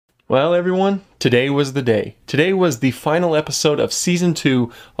Well, everyone, today was the day. Today was the final episode of Season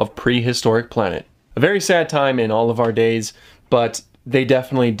 2 of Prehistoric Planet. A very sad time in all of our days, but they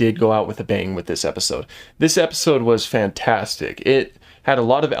definitely did go out with a bang with this episode. This episode was fantastic. It had a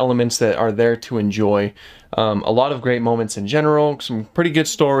lot of elements that are there to enjoy, a lot of great moments in general, some pretty good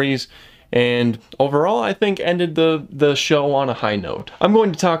stories, and overall I think ended the show on a high note. I'm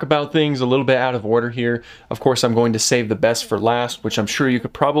going to talk about things a little bit out of order here. Of course, I'm going to save the best for last, which I'm sure you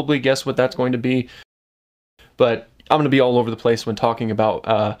could probably guess what that's going to be. But I'm going to be all over the place when talking about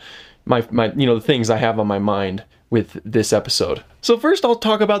my the things I have on my mind with this episode. So first I'll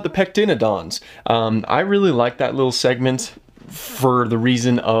talk about the Pectinodons. I really like that little segment for the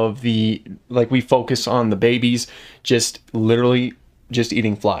reason of we focus on the babies literally just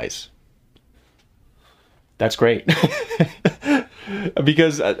eating flies. That's great.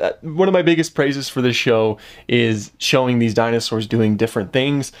 Because one of my biggest praises for this show is showing these dinosaurs doing different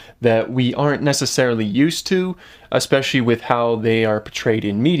things that we aren't necessarily used to, especially with how they are portrayed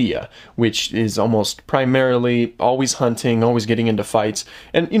in media, which is almost primarily always hunting, always getting into fights.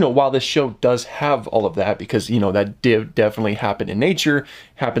 And, while this show does have all of that, because, that did definitely happen in nature,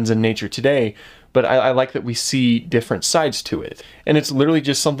 happens in nature today, but I like that we see different sides to it. And it's literally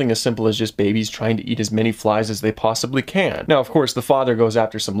just something as simple as just babies trying to eat as many flies as they possibly can. Now, of course, the father goes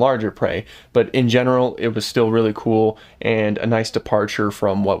after some larger prey, but in general, it was still really cool and a nice departure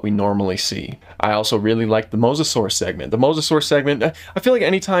from what we normally see. I also really liked the Mosasaur segment. The Mosasaur segment, I feel like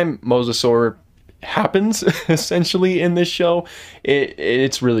anytime Mosasaur happens essentially in this show,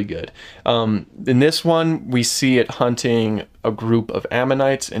 it's really good. In this one, we see it hunting a group of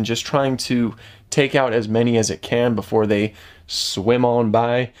ammonites and just trying to take out as many as it can before they swim on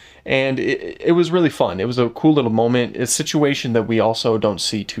by, and it was really fun. It was a cool little moment, a situation that we also don't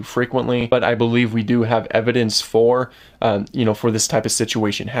see too frequently, but I believe we do have evidence for for this type of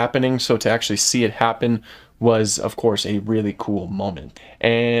situation happening, so to actually see it happen was of course a really cool moment.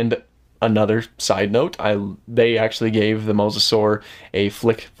 And another side note, they actually gave the Mosasaur a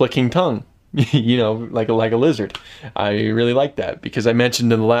flicking tongue, like a lizard. I really like that because I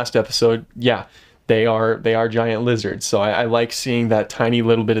mentioned in the last episode, yeah, they are giant lizards. So I like seeing that tiny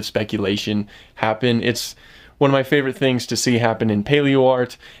little bit of speculation happen. It's one of my favorite things to see happen in paleo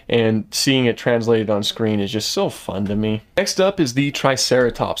art, and seeing it translated on screen is just so fun to me. Next up is the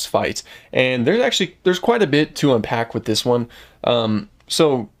Triceratops fight, and there's quite a bit to unpack with this one.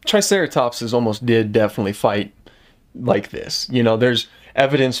 So Triceratops definitely fight like this. There's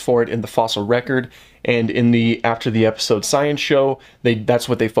evidence for it in the fossil record, and in after the episode science show, that's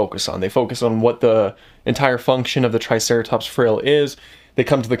what they focus on. They focus on what the entire function of the Triceratops frill is. They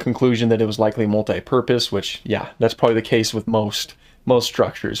come to the conclusion that it was likely multi-purpose, which, yeah, that's probably the case with most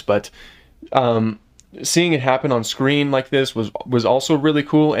structures. But seeing it happen on screen like this was also really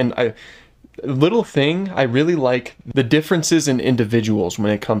cool. And little thing, I really like the differences in individuals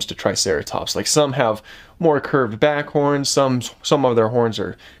when it comes to Triceratops. Like, some have more curved back horns, some of their horns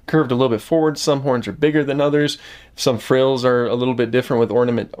are curved a little bit forward, some horns are bigger than others, some frills are a little bit different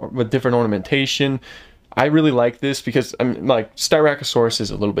with different ornamentation. I really like this because Styracosaurus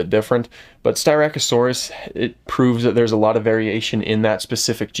is a little bit different, but Styracosaurus, it proves that there's a lot of variation in that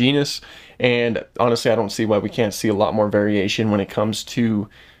specific genus, and honestly I don't see why we can't see a lot more variation when it comes to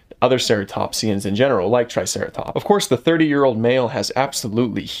other ceratopsians in general, like Triceratops. Of course, the 30-year-old male has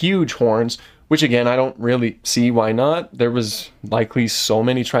absolutely huge horns, which again, I don't really see why not. There was likely so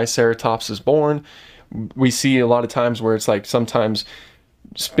many Triceratopses born. We see a lot of times where it's like sometimes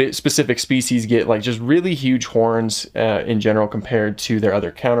specific species get just really huge horns in general compared to their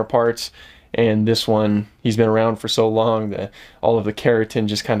other counterparts. And this one, he's been around for so long that all of the keratin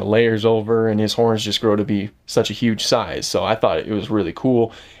just kind of layers over and his horns just grow to be such a huge size. So I thought it was really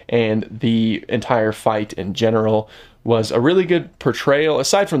cool. And the entire fight in general was a really good portrayal,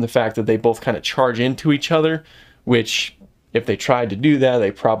 aside from the fact that they both kind of charge into each other, which if they tried to do that,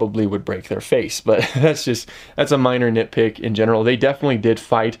 they probably would break their face. But that's a minor nitpick in general. They definitely did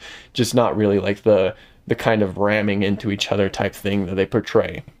fight, just not really like the kind of ramming into each other type thing that they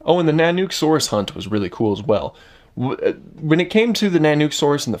portray. Oh, and the Nanuqsaurus hunt was really cool as well. When it came to the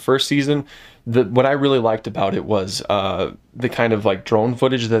Nanuqsaurus in the first season, what I really liked about it was the kind of drone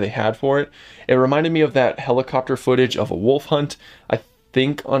footage that they had for it. It reminded me of that helicopter footage of a wolf hunt, I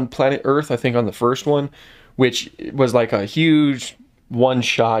think on planet Earth, I think on the first one, which was like a huge one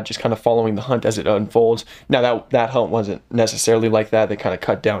shot just kind of following the hunt as it unfolds. Now that hunt wasn't necessarily like that. They kind of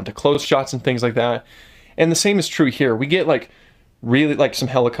cut down to close shots and things like that. And the same is true here. We get really some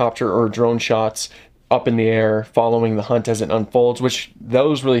helicopter or drone shots up in the air following the hunt as it unfolds, which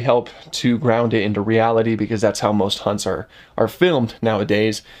those really help to ground it into reality because that's how most hunts are filmed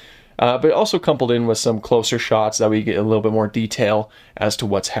nowadays. but also coupled in with some closer shots that we get a little bit more detail as to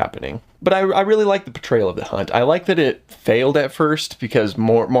what's happening. But I really like the portrayal of the hunt. I like that it failed at first, because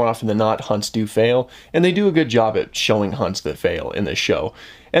more often than not, hunts do fail, and they do a good job at showing hunts that fail in this show.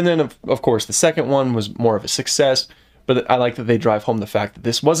 And then, of course, the second one was more of a success, but I like that they drive home the fact that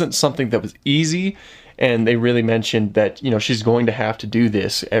this wasn't something that was easy, and they really mentioned that, you know, she's going to have to do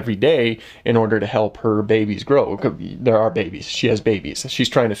this every day in order to help her babies grow. There are babies. She has babies. She's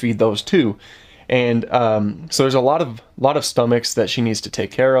trying to feed those too. And so there's a lot of stomachs that she needs to take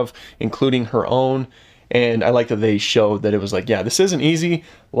care of, including her own. And I like that they showed that it was like, yeah, this isn't easy.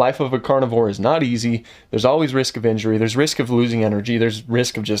 Life of a carnivore is not easy. There's always risk of injury. There's risk of losing energy. There's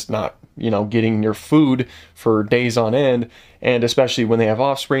risk of just not, you know, getting your food for days on end. And especially when they have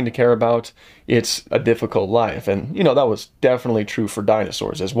offspring to care about, it's a difficult life. And, you know, that was definitely true for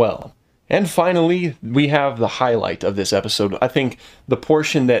dinosaurs as well. And finally, we have the highlight of this episode. I think the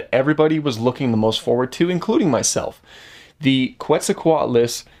portion that everybody was looking the most forward to, including myself, the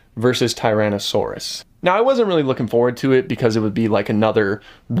Quetzalcoatlus versus Tyrannosaurus. Now, I wasn't really looking forward to it because it would be like another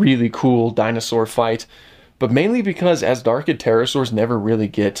really cool dinosaur fight, but mainly because Asdarchid pterosaurs never really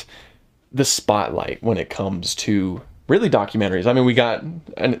get the spotlight when it comes to really documentaries. I mean, we got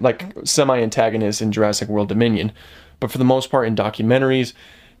like semi-antagonists in Jurassic World Dominion, but for the most part in documentaries,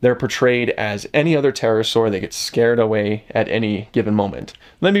 they're portrayed as any other pterosaur. They get scared away at any given moment.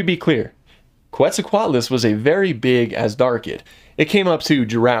 Let me be clear. Quetzalcoatlus was a very big Asdarchid. It came up to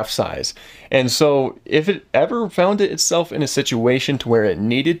giraffe size. And so if it ever found itself in a situation to where it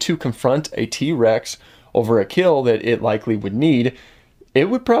needed to confront a T-Rex over a kill that it likely would need, it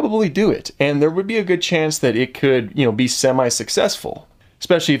would probably do it. And there would be a good chance that it could, you know, be semi-successful,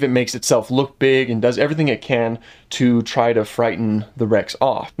 especially if it makes itself look big and does everything it can to try to frighten the Rex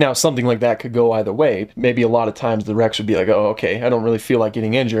off. Now, something like that could go either way. Maybe a lot of times the Rex would be like, oh, okay, I don't really feel like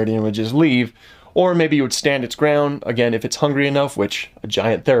getting injured, and it would just leave. Or maybe it would stand its ground, again, if it's hungry enough, which a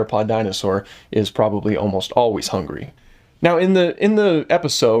giant theropod dinosaur is probably almost always hungry. Now, in the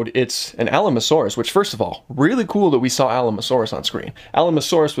episode, it's an Alamosaurus, which, first of all, really cool that we saw Alamosaurus on screen.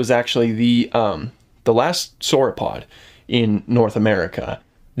 Alamosaurus was actually the last sauropod in North America.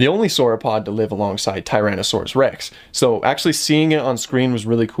 The only sauropod to live alongside Tyrannosaurus rex. So actually seeing it on screen was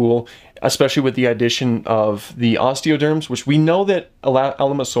really cool, especially with the addition of the osteoderms, which we know that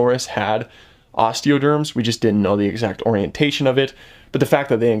Alamosaurus had osteoderms. We just didn't know the exact orientation of it. But the fact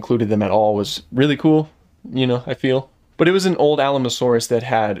that they included them at all was really cool, you know, I feel. But it was an old Alamosaurus that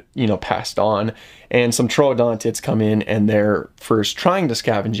had, you know, passed on, and some troodontids come in and they're first trying to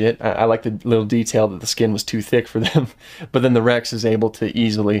scavenge it. I like the little detail that the skin was too thick for them, but then the Rex is able to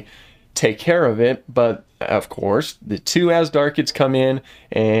easily take care of it. But of course, the two Asdarchids come in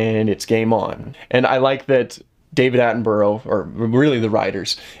and it's game on. And I like that David Attenborough, or really the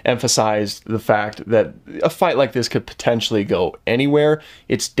writers, emphasized the fact that a fight like this could potentially go anywhere.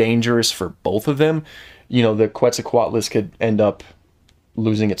 It's dangerous for both of them. You know, the Quetzalcoatlus could end up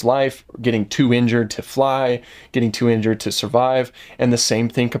losing its life, getting too injured to fly, getting too injured to survive, and the same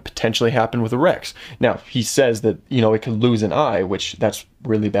thing could potentially happen with a Rex. Now, he says that, you know, it could lose an eye, which that's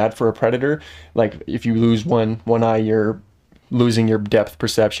really bad for a predator. Like, if you lose one eye, you're losing your depth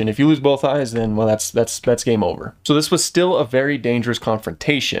perception. If you lose both eyes, then, well, that's game over. So this was still a very dangerous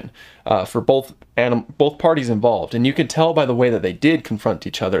confrontation for both parties involved, and you can tell by the way that they did confront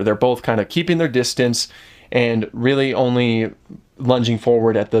each other. They're both kind of keeping their distance and really only lunging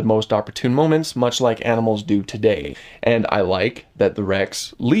forward at the most opportune moments, much like animals do today. And I like that the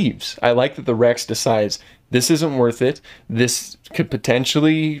Rex leaves. I like that the Rex decides, this isn't worth it. This could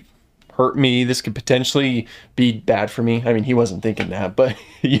potentially hurt me. This could potentially be bad for me. I mean, he wasn't thinking that, but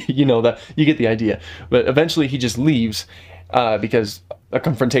you know, that you get the idea. But eventually he just leaves because a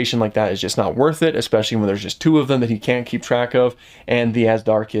confrontation like that is just not worth it, especially when there's just two of them that he can't keep track of, and the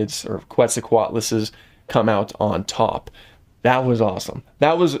Asdarchids, or Quetzalcoatluses, come out on top. That was awesome.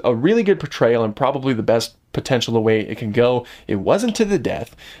 That was a really good portrayal and probably the best potential way it can go. It wasn't to the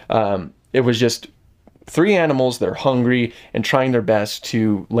death. It was just three animals that are hungry and trying their best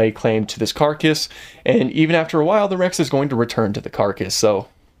to lay claim to this carcass. And even after a while, the Rex is going to return to the carcass. So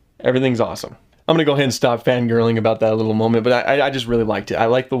everything's awesome. I'm going to go ahead and stop fangirling about that a little moment, but I just really liked it. I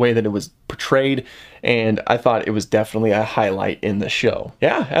liked the way that it was portrayed, and I thought it was definitely a highlight in the show.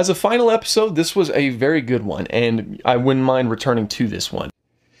 Yeah, as a final episode, this was a very good one, and I wouldn't mind returning to this one.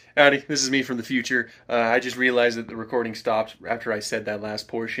 Howdy, this is me from the future. I just realized that the recording stopped after I said that last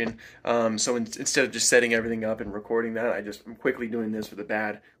portion. So instead of just setting everything up and recording that, I'm quickly doing this with a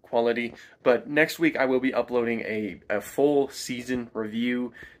bad quality. But next week I will be uploading a full season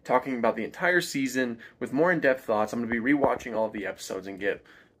review, talking about the entire season with more in-depth thoughts. I'm going to be rewatching all of the episodes and get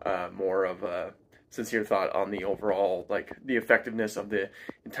more of a sincere thought on the overall, like, the effectiveness of the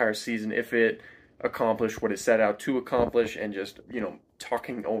entire season, if it accomplished what it set out to accomplish, and just,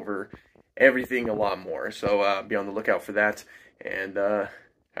 talking over everything a lot more. So be on the lookout for that, and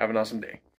have an awesome day.